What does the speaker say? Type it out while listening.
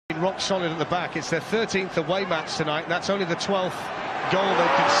Rock solid at the back. It's their 13th away match tonight. That's only the 12th goal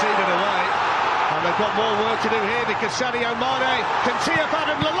they've conceded away. And they've got more work to do here because Sadio Mane can tee up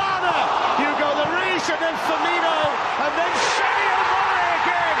Adam Lallana. Hugo Lloris and then Firmino and then Sadio Mane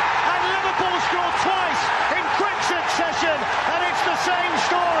again. And Liverpool scored twice in quick succession. And it's the same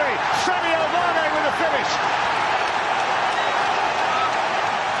story. Sadio Mane with a finish.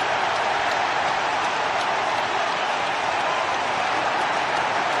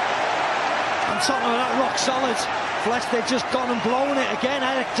 Tottenham are not rock solid. Flesh, they've just gone and blown it again.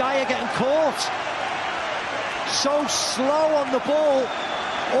 Eric Dyer getting caught. So slow on the ball.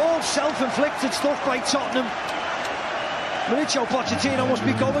 All self-inflicted stuff by Tottenham. Mauricio Pochettino must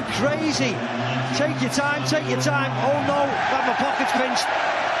be going crazy. Take your time, take your time. Oh no, got my pockets pinched.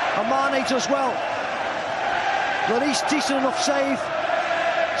 And Mane does well. Lloris, decent enough save.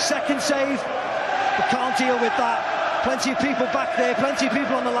 Second save, but can't deal with that. Plenty of people back there, plenty of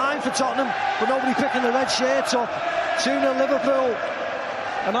people on the line for Tottenham, but nobody picking the red shirts up. 2-0 Liverpool.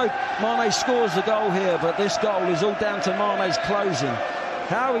 I know Mane scores the goal here, but this goal is all down to Mane's closing.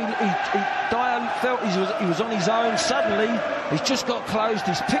 How Dyer felt he was on his own. Suddenly, he's just got closed.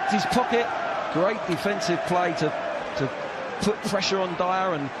 He's picked his pocket. Great defensive play to put pressure on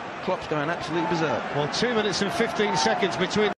Dyer, and Klopp's going absolutely berserk. Well, 2 minutes and 15 seconds between